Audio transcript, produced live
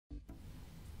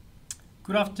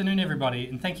Good afternoon, everybody,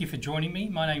 and thank you for joining me.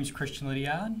 My name is Christian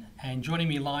Lydiard, and joining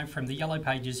me live from the Yellow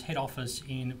Pages head office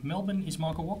in Melbourne is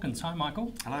Michael Watkins. Hi,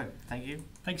 Michael. Hello, thank you.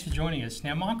 Thanks for joining us.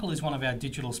 Now, Michael is one of our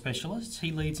digital specialists.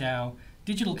 He leads our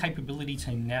digital capability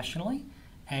team nationally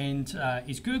and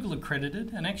is Google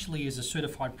accredited and actually is a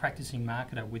certified practicing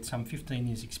marketer with some 15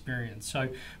 years experience. So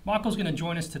Michael's going to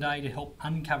join us today to help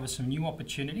uncover some new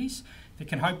opportunities that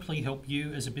can hopefully help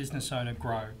you as a business owner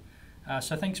grow.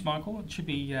 So thanks, Michael. It should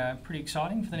be pretty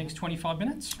exciting for the next 25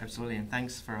 minutes. Absolutely, and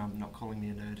thanks for not calling me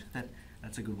a nerd.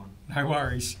 That's a good one. No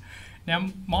worries. Now,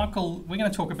 Michael, we're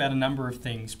going to talk about a number of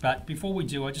things, but before we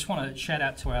do, I just want to shout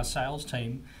out to our sales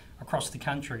team across the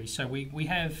country. So we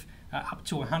have up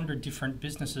to 100 different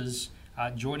businesses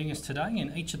joining us today,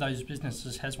 and each of those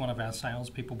businesses has one of our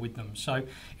salespeople with them. So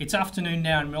it's afternoon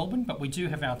now in Melbourne, but we do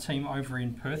have our team over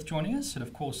in Perth joining us, and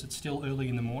of course it's still early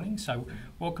in the morning. So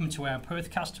welcome to our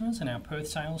Perth customers and our Perth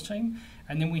sales team.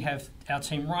 And then we have our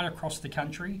team right across the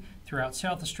country, throughout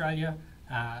South Australia,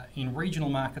 in regional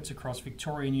markets across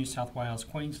Victoria, New South Wales,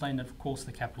 Queensland, and of course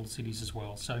the capital cities as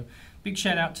well. So big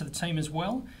shout out to the team as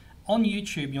well. On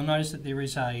YouTube, you'll notice that there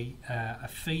is a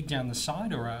feed down the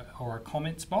side or a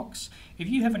comments box. If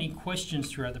you have any questions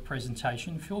throughout the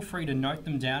presentation, feel free to note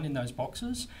them down in those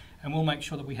boxes, and we'll make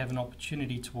sure that we have an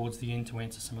opportunity towards the end to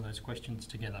answer some of those questions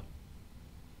together.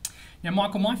 Now,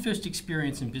 Michael, my first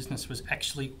experience in business was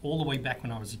actually all the way back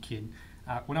when I was a kid,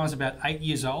 when I was about 8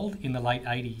 years old in the late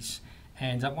 80s.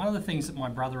 And one of the things that my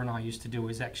brother and I used to do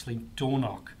is actually door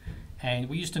knock. And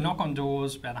we used to knock on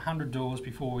doors, about 100 doors,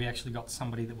 before we actually got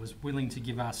somebody that was willing to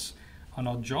give us an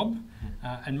odd job.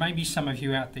 And maybe some of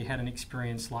you out there had an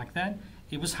experience like that.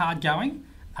 It was hard going,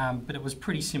 but it was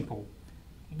pretty simple.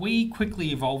 We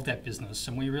quickly evolved that business,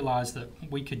 and we realised that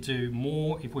we could do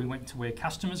more if we went to where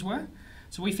customers were.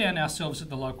 So we found ourselves at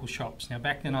the local shops. Now,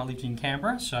 back then I lived in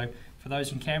Canberra, so for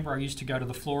those in Canberra, I used to go to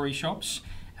the Flory shops,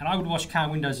 and I would wash car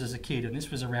windows as a kid, and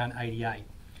this was around 88.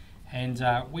 And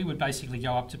we would basically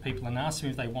go up to people and ask them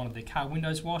if they wanted their car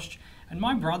windows washed. And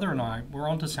my brother and I were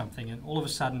onto something, and all of a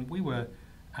sudden we were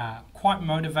quite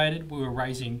motivated. We were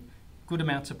raising good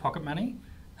amounts of pocket money.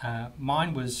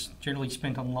 Mine was generally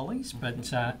spent on lollies,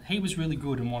 but he was really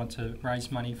good and wanted to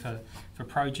raise money for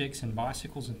projects and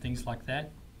bicycles and things like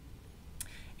that.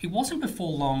 It wasn't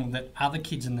before long that other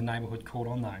kids in the neighbourhood caught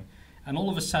on though. And all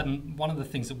of a sudden, one of the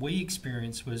things that we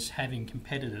experienced was having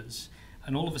competitors.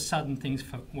 And all of a sudden, things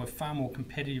were far more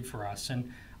competitive for us.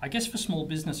 And I guess for small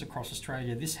business across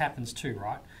Australia, this happens too,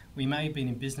 right? We may have been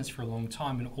in business for a long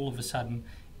time, and all of a sudden,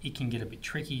 it can get a bit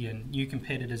tricky and new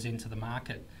competitors enter the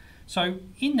market. So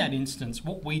in that instance,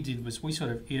 what we did was we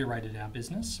sort of iterated our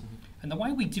business. And the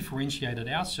way we differentiated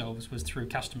ourselves was through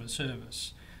customer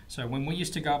service. So when we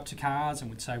used to go up to cars and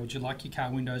we'd say, would you like your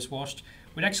car windows washed?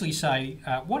 We'd actually say,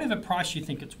 whatever price you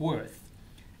think it's worth.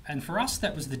 And for us,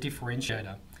 that was the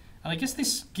differentiator. And I guess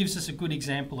this gives us a good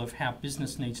example of how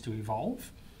business needs to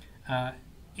evolve.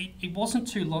 It wasn't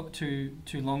too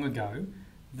long ago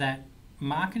that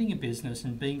marketing a business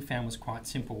and being found was quite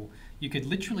simple. You could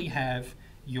literally have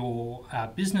your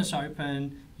business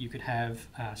open, you could have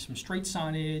some street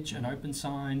signage, an open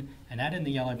sign, an ad in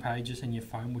the Yellow Pages, and your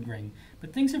phone would ring.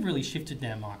 But things have really shifted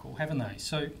now, Michael, haven't they?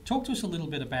 So talk to us a little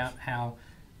bit about how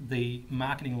the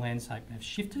marketing landscape has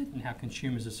shifted and how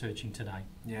consumers are searching today.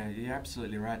 Yeah, you're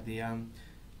absolutely right.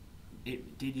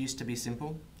 It did used to be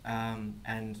simple,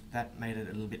 and that made it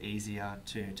a little bit easier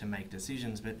to make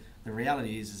decisions. But the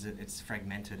reality is that it's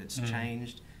fragmented, it's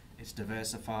changed, it's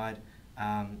diversified.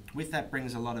 With that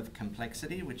brings a lot of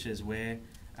complexity, which is where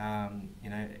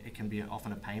it can be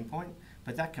often a pain point.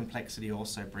 But that complexity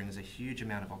also brings a huge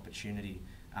amount of opportunity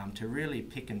to really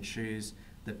pick and choose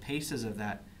the pieces of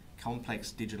that complex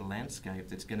digital landscape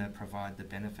that's going to provide the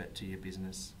benefit to your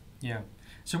business. Yeah.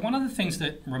 So one of the things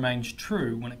that remains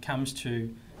true when it comes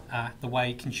to the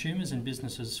way consumers and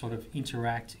businesses sort of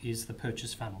interact is the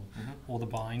purchase funnel or the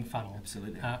buying funnel.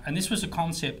 Absolutely. And this was a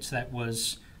concept that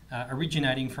was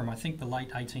originating from, I think, the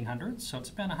late 1800s. So it's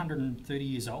about 130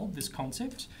 years old, this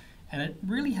concept, and it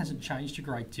really hasn't changed a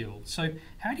great deal. So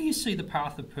how do you see the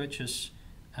path of purchase,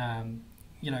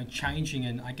 changing?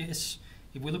 And I guess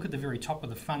if we look at the very top of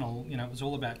the funnel, it was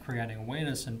all about creating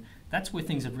awareness, and that's where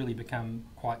things have really become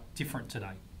quite different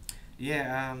today.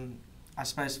 Yeah, I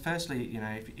suppose firstly,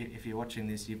 if you're watching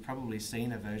this, you've probably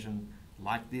seen a version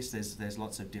like this. There's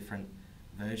lots of different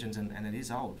versions, and it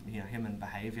is old. Human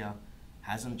behaviour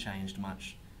hasn't changed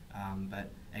much,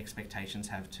 but expectations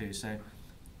have too. So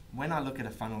when I look at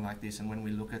a funnel like this, and when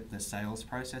we look at the sales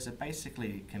process, it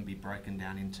basically can be broken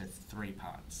down into three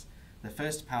parts. The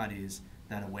first part is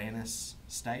that awareness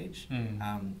stage.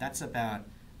 That's about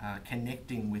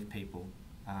connecting with people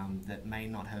that may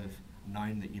not have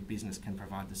known that your business can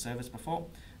provide the service before.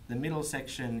 The middle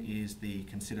section is the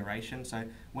consideration. So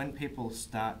when people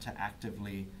start to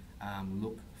actively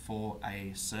look for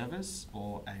a service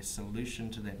or a solution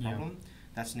to their problem,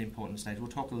 that's an important stage. We'll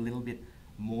talk a little bit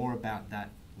more about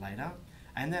that later.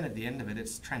 And then at the end of it,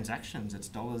 it's transactions, it's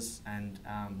dollars and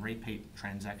repeat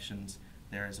transactions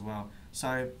there as well.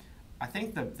 So I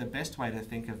think the best way to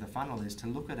think of the funnel is to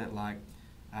look at it like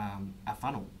a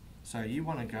funnel. So you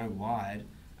want to go wide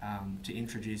to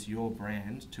introduce your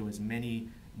brand to as many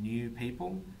new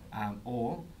people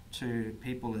or to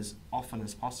people as often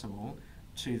as possible,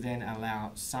 to then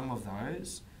allow some of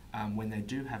those, when they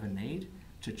do have a need,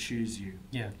 to choose you.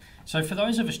 Yeah. So for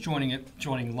those of us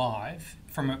joining live,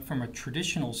 from a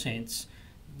traditional sense,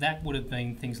 that would have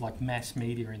been things like mass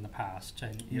media in the past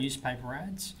and newspaper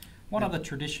ads. What other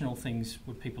traditional things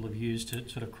would people have used to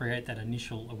sort of create that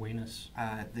initial awareness?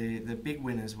 The big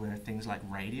winners were things like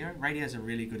radio. Radio is a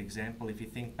really good example. If you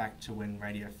think back to when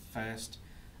radio first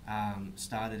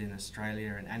started in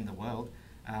Australia and the world,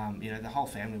 the whole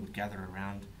family would gather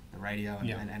around the radio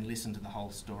and listen to the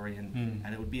whole story, and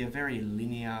it would be a very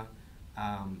linear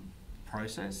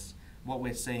process. What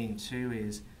we're seeing too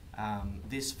is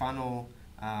this funnel,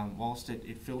 whilst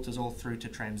it filters all through to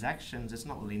transactions, it's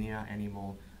not linear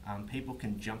anymore. People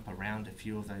can jump around a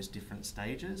few of those different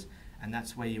stages, and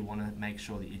that's where you want to make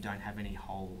sure that you don't have any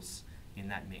holes in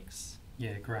that mix.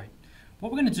 Yeah, great.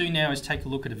 What we're going to do now is take a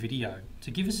look at a video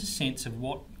to give us a sense of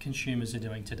what consumers are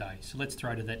doing today. So let's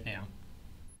throw to that now.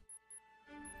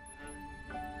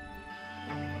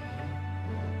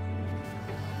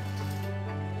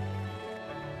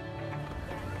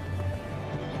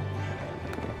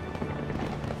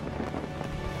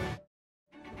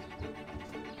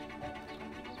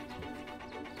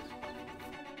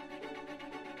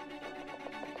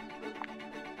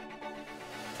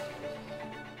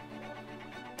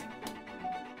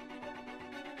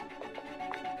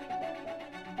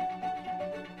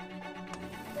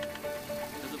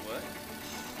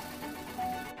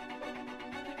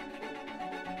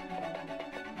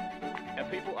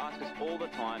 People ask us all the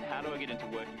time, how do I get into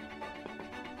work?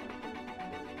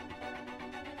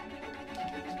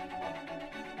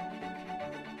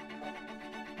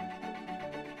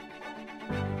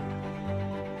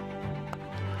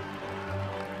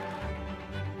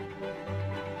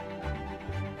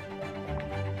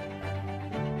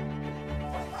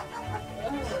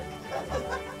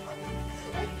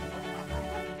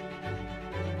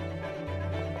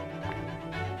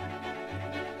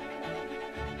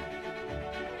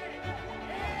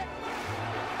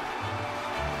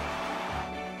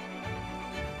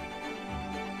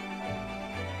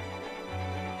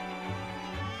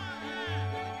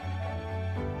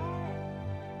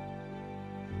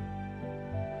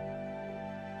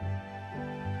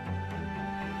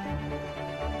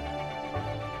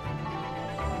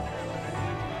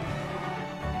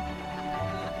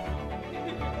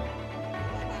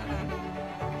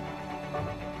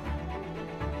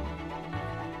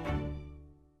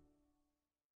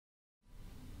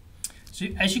 So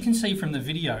as you can see from the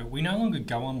video, we no longer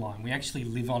go online, we actually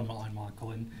live online,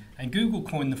 Michael, and Google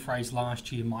coined the phrase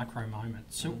last year, micro moment.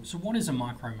 So what is a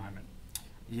micro moment?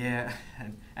 Yeah,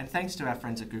 and thanks to our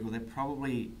friends at Google, they've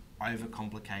probably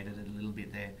overcomplicated it a little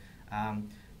bit there.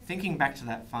 Thinking back to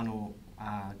that funnel,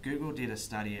 Google did a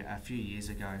study a few years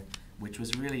ago which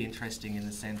was really interesting in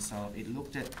the sense of it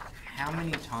looked at how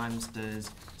many times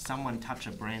does someone touch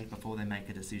a brand before they make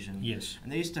a decision. Yes.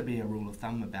 And there used to be a rule of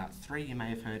thumb about 3. You may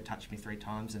have heard, touch me 3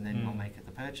 times and then I'll make it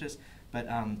the purchase. But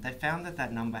they found that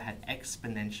that number had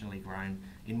exponentially grown.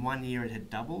 In 1 year it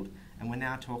had doubled, and we're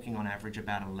now talking on average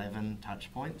about 11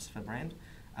 touch points for brand.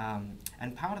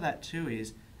 And part of that too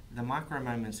is the Micro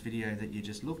Moments video that you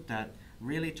just looked at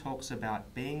really talks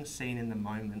about being seen in the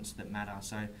moments that matter.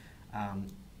 So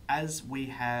as we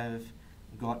have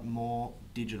got more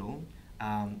digital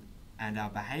and our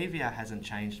behaviour hasn't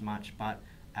changed much, but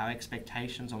our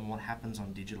expectations on what happens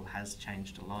on digital has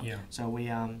changed a lot. Yeah. So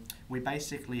we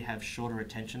basically have shorter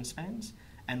attention spans,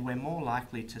 and we're more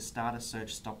likely to start a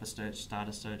search, stop a search, start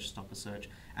a search, stop a search,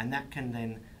 and that can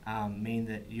then mean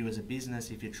that you as a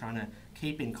business, if you're trying to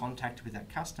keep in contact with that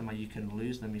customer, you can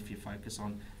lose them if you focus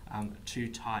on too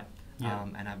tight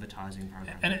an advertising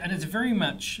program. And it's very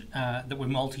much that we're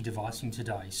multi-devicing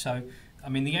today. So, I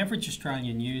mean, the average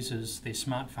Australian uses their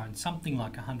smartphone something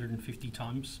like 150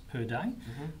 times per day,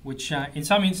 which in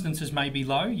some instances may be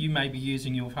low. You may be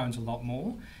using your phones a lot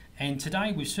more. And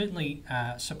today we've certainly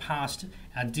surpassed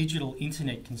our digital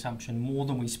internet consumption more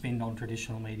than we spend on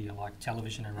traditional media like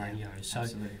television and radio. So,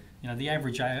 absolutely. you know, the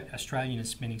average Australian is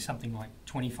spending something like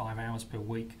 25 hours per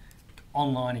week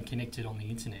online and connected on the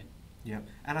internet. Yeah,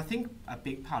 and I think a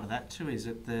big part of that too is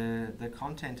that the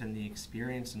content and the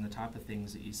experience and the type of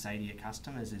things that you say to your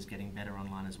customers is getting better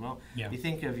online as well. Yeah. You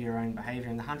think of your own behaviour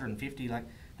in the 150, like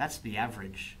that's the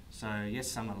average. So yes,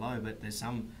 some are low, but there's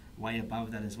some way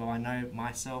above that as well. I know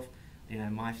myself, you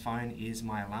know, my phone is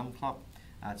my alarm clock.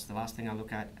 It's the last thing I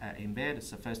look at in bed.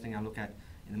 It's the first thing I look at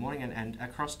in the morning. And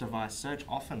across device search,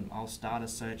 often I'll start a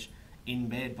search in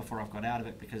bed before I've got out of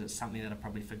it because it's something that I've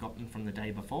probably forgotten from the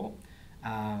day before.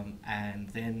 And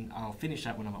then I'll finish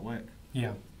that when I'm at work.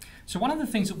 Yeah. So one of the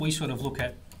things that we sort of look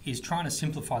at is trying to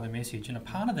simplify the message, and a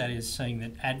part of that is seeing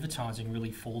that advertising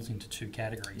really falls into two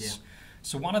categories. Yeah.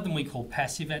 So one of them we call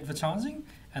passive advertising,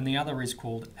 and the other is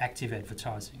called active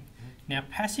advertising. Now,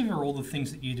 passive are all the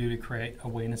things that you do to create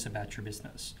awareness about your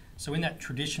business. So in that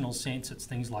traditional sense, it's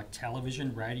things like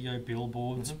television, radio,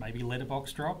 billboards, maybe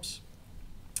letterbox drops.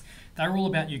 They're all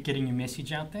about you getting your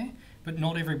message out there, but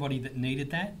not everybody that needed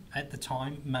that at the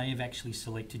time may have actually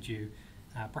selected you.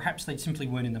 Perhaps they simply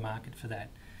weren't in the market for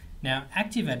that. Now,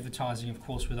 active advertising, of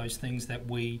course, were those things that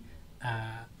we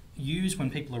use when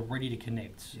people are ready to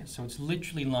connect. Yeah. So it's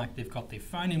literally like they've got their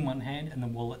phone in one hand and the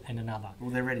wallet in another. Well,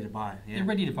 they're ready to buy. Yeah. They're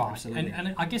ready to buy. Absolutely.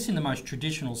 And I guess in the most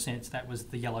traditional sense, that was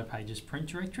the Yellow Pages print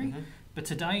directory. But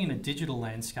today in a digital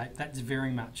landscape, that's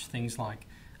very much things like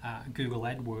Google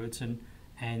AdWords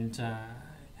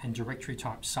and directory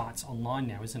type sites online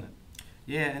now, isn't it?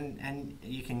 Yeah, and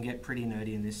you can get pretty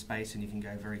nerdy in this space and you can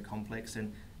go very complex,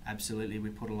 and absolutely we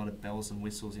put a lot of bells and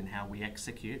whistles in how we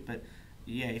execute. But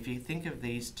yeah, if you think of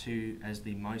these two as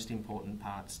the most important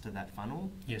parts to that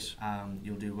funnel, Yes.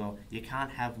 You'll do well. You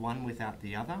can't have one without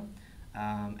the other,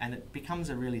 and it becomes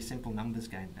a really simple numbers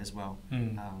game as well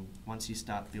once you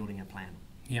start building a plan.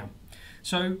 Yeah.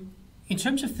 So in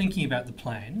terms of thinking about the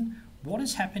plan, what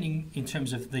is happening in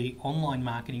terms of the online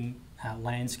marketing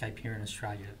landscape here in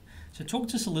Australia? So talk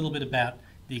to us a little bit about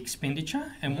the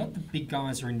expenditure and what the big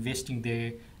guys are investing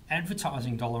their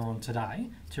advertising dollar on today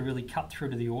to really cut through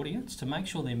to the audience to make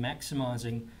sure they're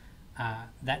maximising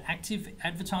that active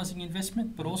advertising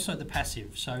investment, but also the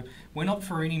passive. So we're not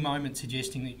for any moment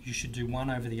suggesting that you should do one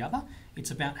over the other. It's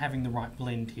about having the right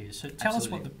blend here. So tell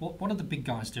Absolutely. us what are the big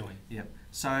guys doing? Yeah.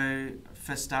 So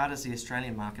for starters, the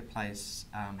Australian marketplace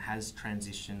has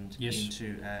transitioned Yes.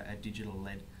 into a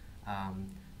digital-led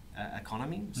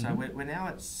economy. So we're now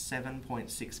at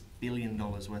 $7.6 billion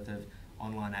worth of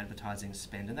online advertising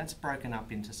spend, and that's broken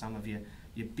up into some of your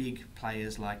big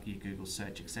players like your Google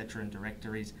search, etc., and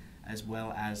directories, as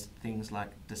well as things like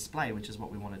display, which is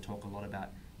what we want to talk a lot about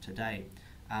today.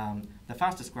 The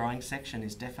fastest growing section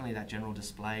is definitely that general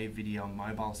display, video and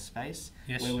mobile space,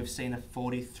 Yes. where we've seen a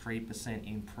 43%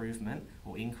 improvement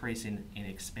or increase in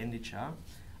expenditure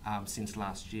since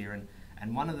last year.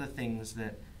 And one of the things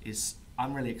that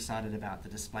I'm really excited about the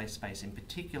display space, in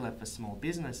particular for small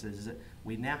businesses, is that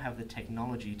we now have the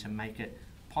technology to make it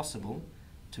possible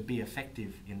to be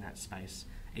effective in that space.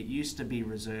 It used to be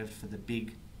reserved for the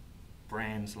big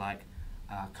brands like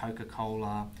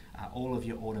Coca-Cola, all of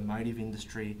your automotive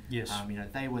industry. Yes.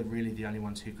 They were really the only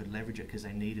ones who could leverage it because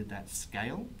they needed that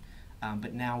scale.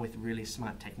 But now with really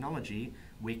smart technology,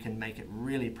 we can make it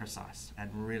really precise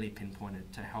and really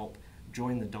pinpointed to help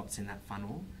join the dots in that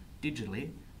funnel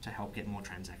digitally to help get more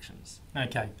transactions.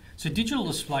 Okay, so digital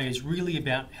display is really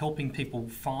about helping people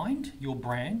find your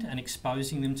brand and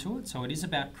exposing them to it. So it is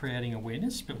about creating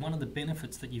awareness, but one of the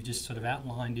benefits that you've just sort of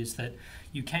outlined is that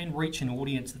you can reach an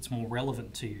audience that's more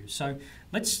relevant to you. So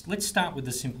let's start with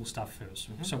the simple stuff first.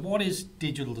 So what is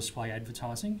digital display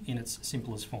advertising in its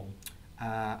simplest form?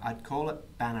 I'd call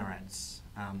it banner ads.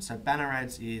 So banner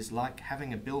ads is like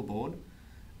having a billboard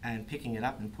and picking it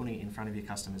up and putting it in front of your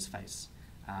customer's face.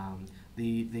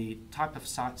 The type of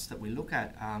sites that we look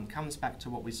at comes back to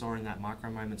what we saw in that micro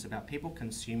moments about people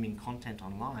consuming content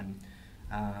online.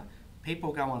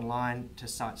 People go online to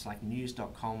sites like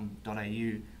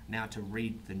news.com.au now to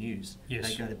read the news. Yes.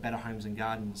 They go to Better Homes and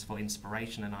Gardens for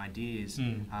inspiration and ideas.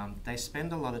 They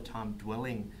spend a lot of time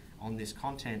dwelling on this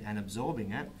content and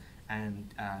absorbing it,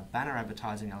 and banner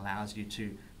advertising allows you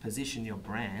to position your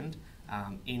brand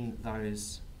in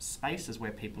those spaces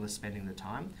where people are spending the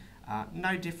time.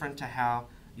 No different to how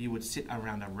you would sit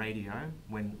around a radio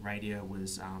when radio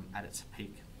was at its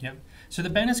peak. Yep. So the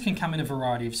banners can come in a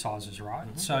variety of sizes, right?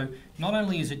 So not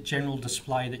only is it general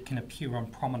display that can appear on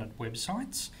prominent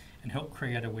websites and help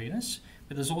create awareness,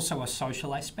 but there's also a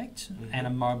social aspect and a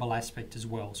mobile aspect as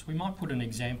well. So we might put an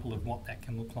example of what that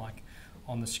can look like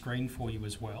on the screen for you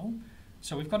as well.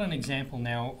 So we've got an example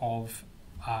now of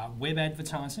web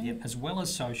advertising, as well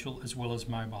as social, as well as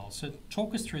mobile. So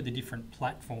talk us through the different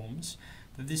platforms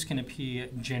that this can appear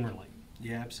generally.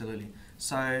 Yeah, absolutely.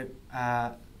 So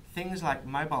things like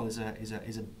mobile is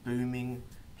a booming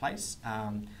place,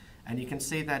 and you can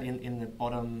see that in the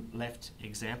bottom left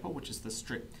example, which is the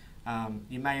strip.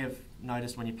 You may have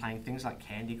noticed when you're playing things like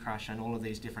Candy Crush and all of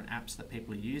these different apps that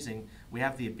people are using, we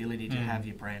have the ability to have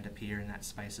your brand appear in that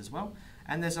space as well.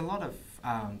 And there's a lot of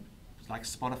like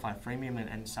Spotify Freemium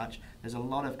and such, there's a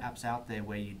lot of apps out there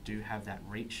where you do have that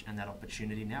reach and that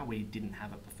opportunity now where you didn't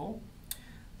have it before.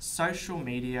 Social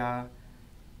media,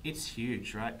 it's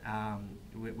huge, right?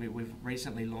 We've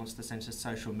recently launched the Census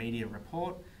Social Media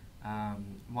Report.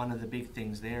 One of the big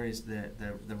things there is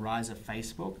the rise of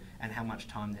Facebook and how much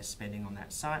time they're spending on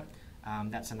that site.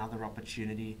 That's another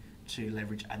opportunity to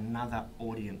leverage another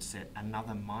audience set,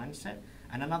 another mindset,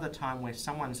 and another time where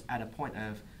someone's at a point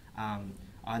of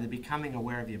either becoming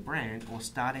aware of your brand or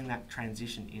starting that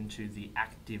transition into the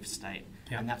active state.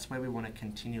 Yep. And that's where we want to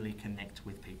continually connect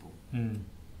with people.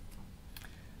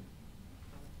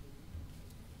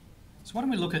 So why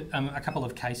don't we look at a couple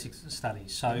of case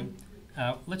studies. So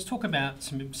let's talk about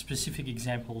some specific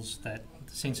examples that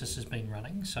the Census has been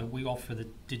running. So we offer the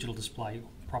digital display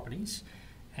properties,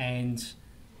 and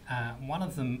one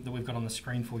of them that we've got on the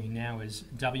screen for you now is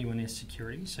W&S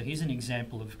Security. So here's an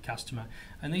example of a customer,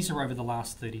 and these are over the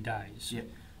last 30 days. Yep.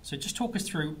 So just talk us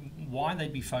through why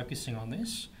they'd be focusing on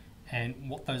this and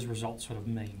what those results sort of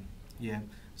mean. Yeah.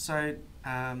 So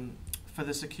for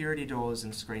the security doors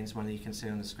and screens, one that you can see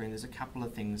on the screen, there's a couple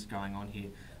of things going on here.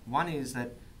 One is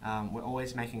that we're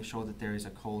always making sure that there is a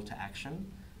call to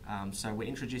action. So we're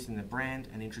introducing the brand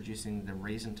and introducing the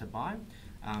reason to buy,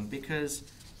 because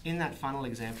in that funnel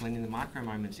example and in the micro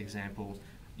moments example,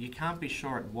 you can't be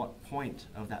sure at what point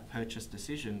of that purchase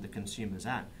decision the consumer's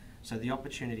at. So the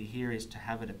opportunity here is to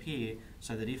have it appear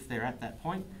so that if they're at that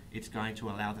point, it's going to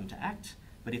allow them to act.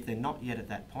 But if they're not yet at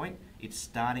that point, it's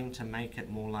starting to make it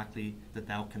more likely that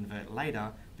they'll convert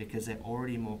later because they're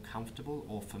already more comfortable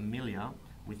or familiar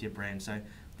with your brand. So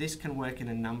this can work in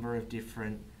a number of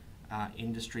different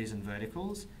industries and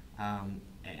verticals.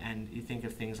 And you think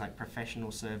of things like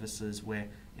professional services where,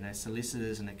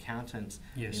 solicitors and accountants,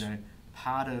 Yes.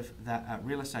 Part of that,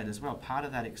 real estate as well, part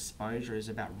of that exposure is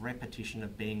about repetition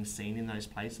of being seen in those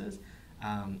places.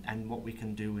 And what we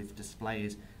can do with display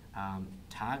is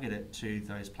target it to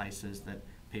those places that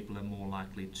people are more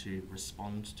likely to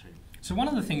respond to. So one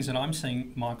of the things that I'm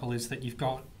seeing, Michael, is that you've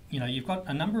got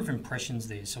a number of impressions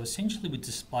there. So essentially with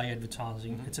display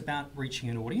advertising, it's about reaching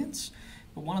an audience.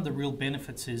 But one of the real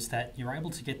benefits is that you're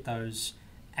able to get those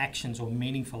actions or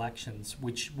meaningful actions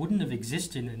which wouldn't have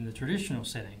existed in the traditional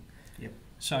setting. Yep.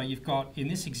 So you've got, in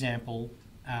this example,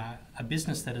 a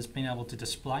business that has been able to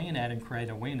display an ad and create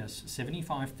awareness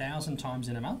 75,000 times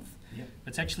in a month. Yep.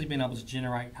 It's actually been able to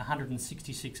generate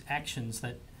 166 actions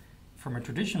that from a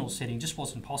traditional setting just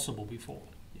wasn't possible before.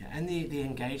 Yeah, and the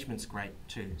engagement's great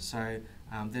too. So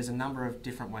there's a number of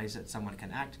different ways that someone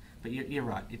can act, but you're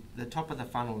right. The top of the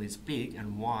funnel is big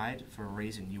and wide for a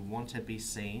reason. You want to be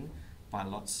seen by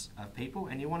lots of people,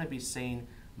 and you want to be seen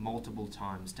multiple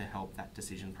times to help that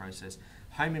decision process.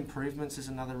 Home improvements is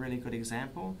another really good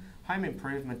example. Home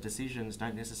improvement decisions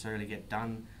don't necessarily get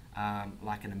done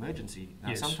like an emergency.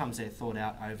 Yes. Sometimes they're thought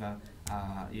out over,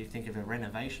 you think of a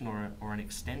renovation or an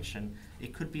extension,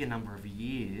 it could be a number of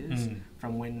years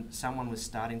from when someone was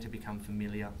starting to become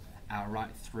familiar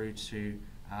right through to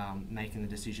making the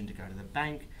decision to go to the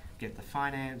bank, get the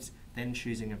finance, then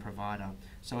choosing a provider.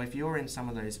 So if you're in some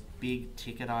of those big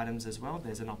ticket items as well,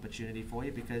 there's an opportunity for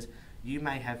you because you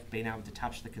may have been able to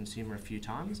touch the consumer a few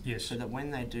times. Yes. So that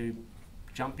when they do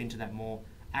jump into that more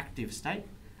active state,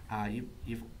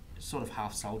 you've sort of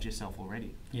half sold yourself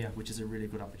already, Yeah. which is a really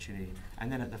good opportunity.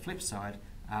 And then at the flip side,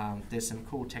 there's some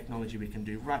cool technology we can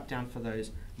do right down for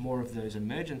those more of those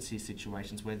emergency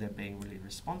situations where they're being really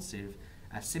responsive.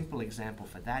 A simple example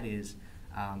for that is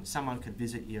someone could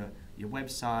visit your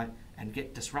website and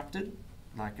get disrupted,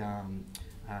 like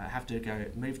have to go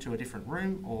move to a different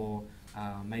room, or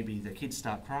maybe the kids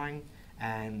start crying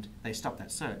and they stop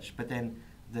that search. But then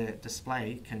the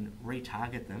display can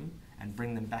retarget them and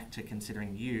bring them back to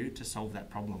considering you to solve that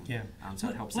problem. Yeah. So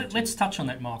it helps. Let's touch on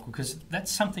that, Michael, because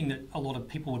that's something that a lot of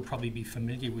people would probably be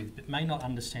familiar with, but may not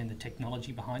understand the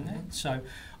technology behind that. So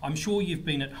I'm sure you've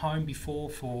been at home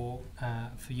before for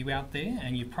you out there,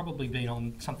 and you've probably been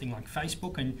on something like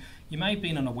Facebook, and you may have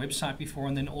been on a website before,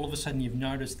 and then all of a sudden you've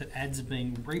noticed that ads are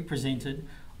being represented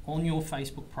on your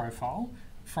Facebook profile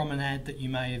from an ad that you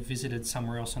may have visited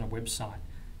somewhere else on a website.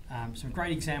 Some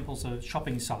great examples of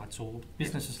shopping sites or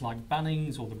businesses like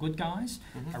Bunnings or The Good Guys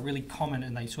are really common,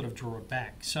 and they sort of draw it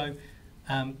back. So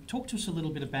talk to us a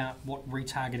little bit about what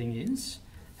retargeting is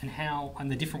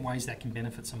and the different ways that can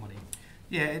benefit somebody.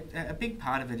 Yeah, a big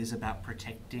part of it is about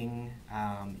protecting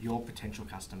your potential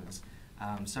customers.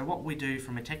 So what we do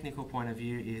from a technical point of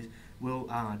view is we'll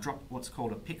drop what's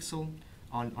called a pixel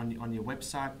on your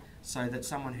website, so that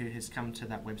someone who has come to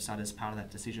that website as part of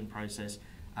that decision process,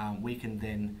 we can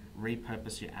then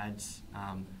repurpose your ads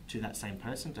to that same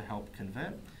person to help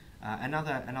convert.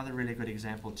 Another really good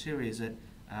example too is that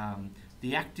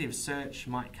the active search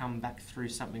might come back through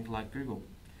something like Google.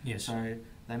 Yes. So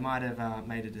they might have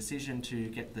made a decision to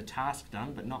get the task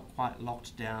done, but not quite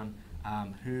locked down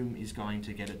whom is going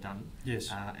to get it done.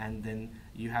 Yes. And then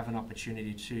you have an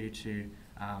opportunity to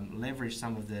leverage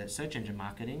some of the search engine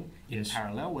marketing in Yes.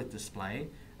 parallel with display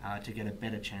to get a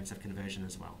better chance of conversion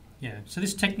as well. Yeah, so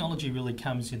this technology really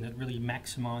comes in that really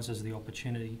maximises the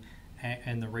opportunity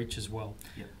and the reach as well.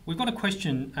 Yep. We've got a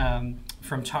question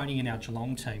from Tony in our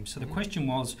Geelong team. So the question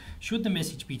was, should the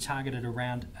message be targeted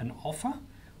around an offer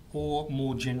or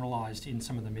more generalised in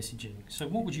some of the messaging? So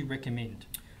what would you recommend?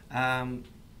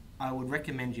 I would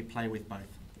recommend you play with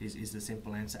both, is the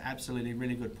simple answer. Absolutely,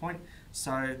 really good point.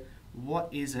 So what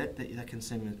is it that the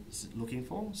consumer is looking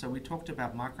for? So we talked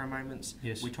about micro moments.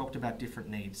 Yes. We talked about different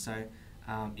needs. So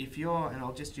if you're, and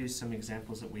I'll just use some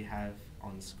examples that we have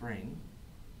on screen.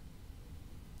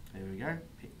 There we go,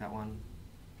 pick that one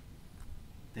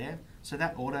there. So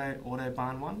that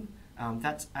Autobarn one,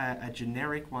 that's a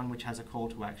generic one which has a call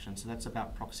to action. So that's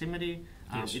about proximity.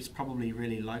 Yes. It's probably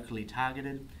really locally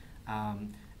targeted.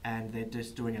 And they're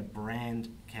just doing a brand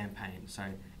campaign. So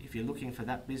if you're looking for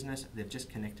that business, they've just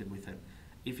connected with it.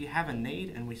 If you have a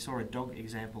need, and we saw a dog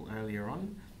example earlier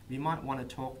on, you might want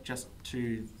to talk just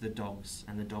to the dogs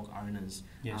and the dog owners.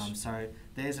 Yes. So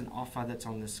there's an offer that's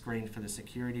on the screen for the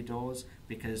security doors,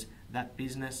 because that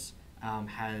business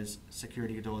has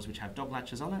security doors which have dog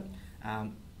latches on it.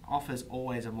 Offers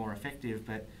always are more effective,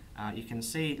 but you can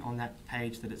see on that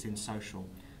page that it's in social.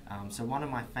 So one of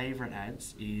my favourite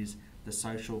ads is the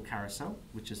social carousel,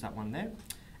 which is that one there.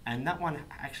 And that one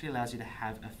actually allows you to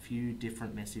have a few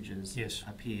different messages Yes.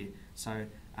 appear. So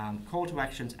call to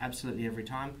actions absolutely every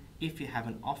time. If you have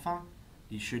an offer,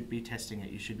 you should be testing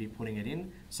it. You should be putting it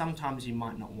in. Sometimes you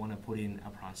might not want to put in a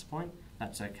price point.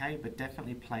 That's okay, but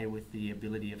definitely play with the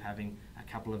ability of having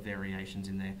a couple of variations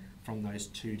in there from those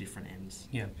two different ends.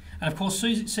 Yeah, and of course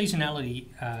seasonality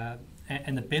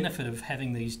and the benefit of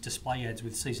having these display ads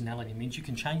with seasonality means you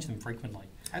can change them frequently.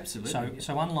 Absolutely.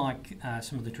 So unlike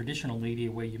some of the traditional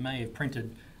media where you may have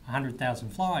printed 100,000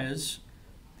 flyers,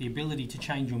 the ability to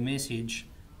change your message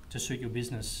to suit your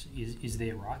business is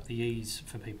there, right? The ease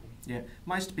for people. Yeah,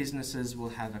 most businesses will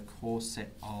have a core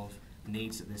set of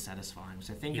needs that they're satisfying.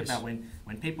 So think Yes. about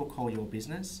when people call your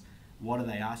business, what are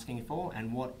they asking for,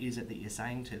 and what is it that you're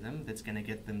saying to them that's going to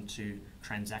get them to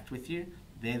transact with you?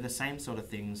 They're the same sort of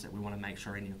things that we want to make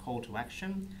sure in your call to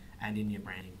action and in your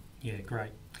branding. Yeah,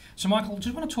 great. So Michael,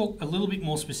 just want to talk a little bit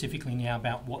more specifically now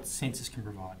about what Sensis can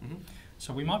provide. Mm-hmm.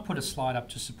 So we might put a slide up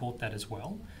to support that as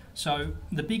well. So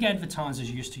the big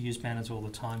advertisers used to use banners all the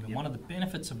time, and Yep. one of the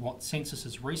benefits of what Sensis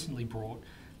has recently brought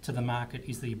to the market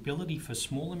is the ability for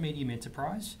small and medium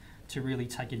enterprise to really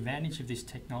take advantage of this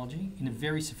technology in a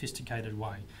very sophisticated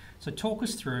way. So talk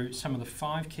us through some of the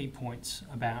 5 key points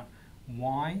about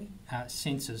why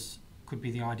Sensis could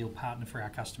be the ideal partner for our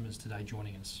customers today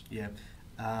joining us. Yeah.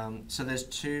 So there's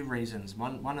 2 reasons.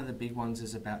 One of the big ones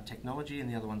is about technology, and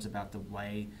the other one's about the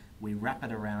way we wrap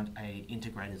it around a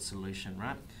integrated solution,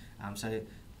 right? So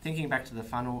thinking back to the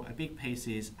funnel, a big piece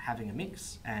is having a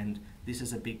mix, and this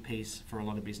is a big piece for a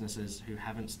lot of businesses who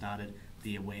haven't started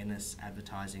the awareness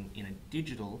advertising in a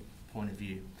digital point of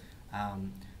view.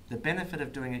 The benefit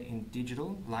of doing it in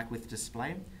digital, like with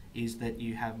display, is that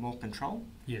you have more control,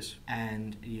 Yes.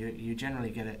 and you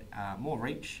generally get it more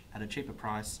reach at a cheaper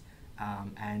price,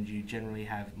 and you generally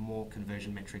have more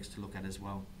conversion metrics to look at as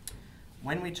well.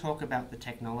 When we talk about the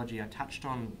technology, I touched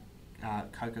on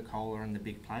Coca-Cola and the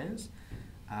big players.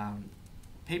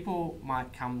 People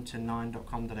might come to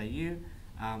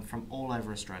 9.com.au from all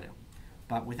over Australia.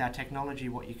 But with our technology,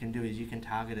 what you can do is you can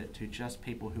target it to just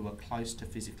people who are close to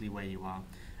physically where you are.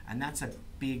 And that's a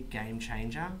big game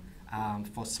changer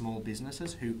for small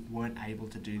businesses who weren't able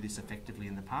to do this effectively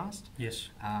in the past. Yes.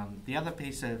 The other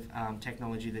piece of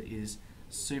technology that is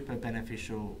super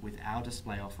beneficial with our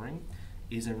display offering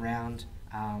is around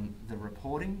the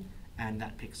reporting and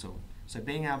that pixel. So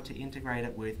being able to integrate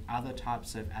it with other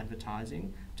types of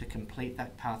advertising to complete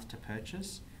that path to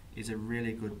purchase is a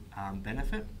really good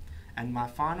benefit. And my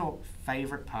final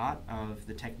favourite part of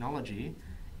the technology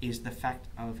is the fact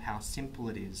of how simple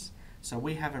it is. So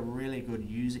we have a really good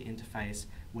user interface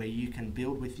where you can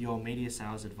build with your media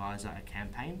sales advisor a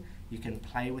campaign. You can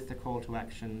play with the call to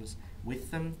actions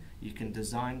with them. You can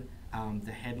design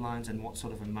the headlines and what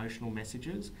sort of emotional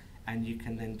messages, and you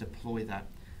can then deploy that.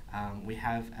 We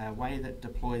have a way that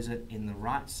deploys it in the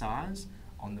right size,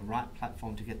 on the right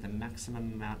platform to get the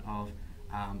maximum amount of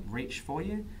reach for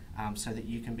you, so that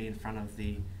you can be in front of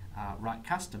the right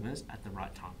customers at the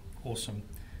right time. Awesome.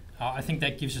 I think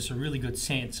that gives us a really good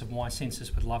sense of why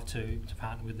Sensis would love to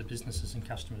partner with the businesses and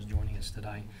customers joining us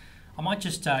today. I might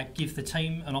just give the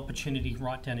team an opportunity to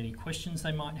write down any questions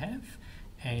they might have,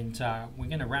 and we're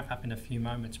going to wrap up in a few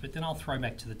moments, but then I'll throw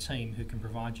back to the team who can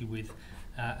provide you with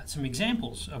some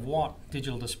examples of what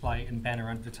digital display and banner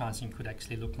advertising could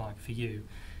actually look like for you.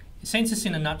 Sensis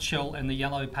in a nutshell and the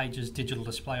Yellow Pages digital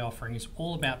display offering is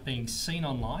all about being seen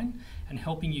online and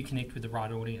helping you connect with the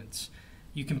right audience.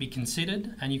 You can be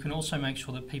considered, and you can also make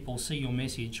sure that people see your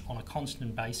message on a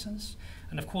constant basis,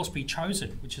 and of course be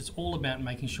chosen, which is all about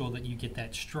making sure that you get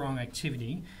that strong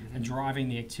activity and driving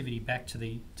the activity back to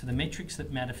the metrics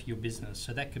that matter for your business.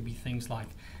 So that could be things like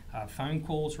phone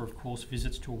calls, or of course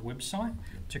visits to a website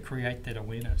to create that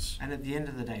awareness. And at the end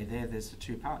of the day, there's the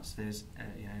two parts. There's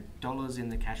dollars in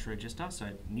the cash register,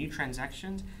 so new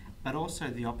transactions, but also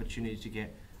the opportunity to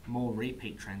get more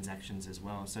repeat transactions as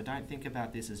well. So don't think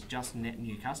about this as just net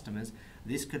new customers.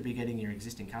 This could be getting your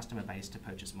existing customer base to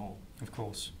purchase more. Of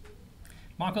course.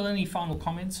 Michael, any final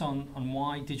comments on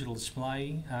why digital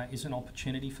display is an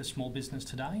opportunity for small business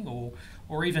today,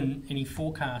 or even any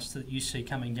forecasts that you see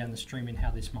coming down the stream and how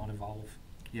this might evolve?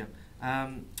 Yeah.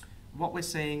 What we're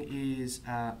seeing is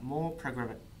more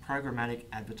programmatic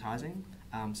advertising.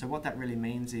 So what that really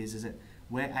means is that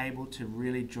we're able to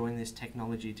really join this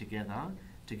technology together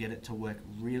to get it to work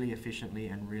really efficiently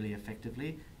and really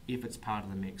effectively if it's part of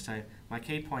the mix. So my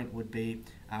key point would be,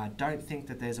 don't think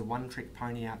that there's a one-trick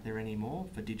pony out there anymore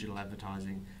for digital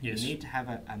advertising. Yes. You need to have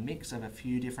a mix of a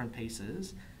few different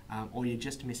pieces, or you're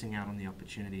just missing out on the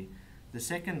opportunity. The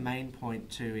second main point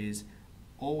too is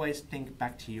always think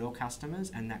back to your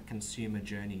customers and that consumer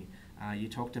journey. You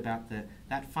talked about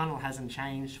that funnel hasn't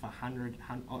changed for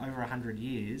over 100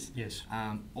 years. Yes.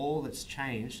 All that's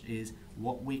changed is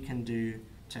what we can do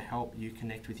to help you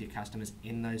connect with your customers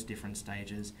in those different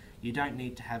stages. You don't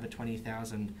need to have a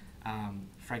 20,000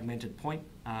 fragmented point.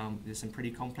 There's some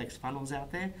pretty complex funnels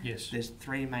out there. Yes. There's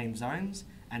 3 main zones,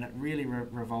 and it really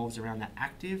revolves around that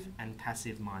active and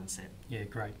passive mindset. Yeah,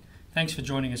 great. Thanks for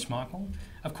joining us, Michael.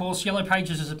 Of course, Yellow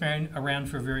Pages has been around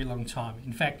for a very long time.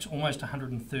 In fact, almost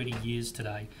 130 years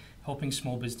today, helping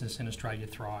small business in Australia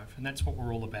thrive, and that's what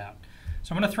we're all about.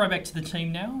 So I'm going to throw back to the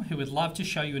team now, who would love to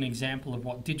show you an example of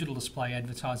what digital display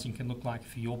advertising can look like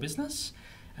for your business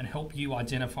and help you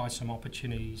identify some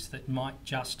opportunities that might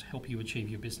just help you achieve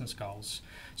your business goals.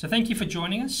 So thank you for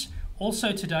joining us.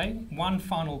 Also today, one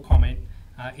final comment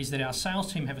is that our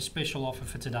sales team have a special offer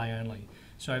for today only.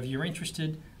 So if you're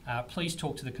interested, please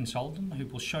talk to the consultant who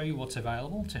will show you what's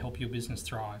available to help your business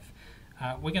thrive.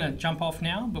 We're going to jump off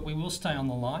now, but we will stay on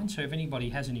the line. So if anybody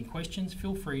has any questions,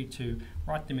 feel free to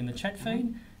write them in the chat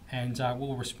feed, and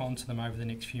we'll respond to them over the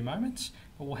next few moments.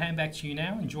 But we'll hand back to you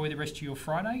now. Enjoy the rest of your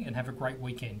Friday and have a great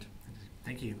weekend.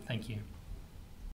 Thank you. Thank you.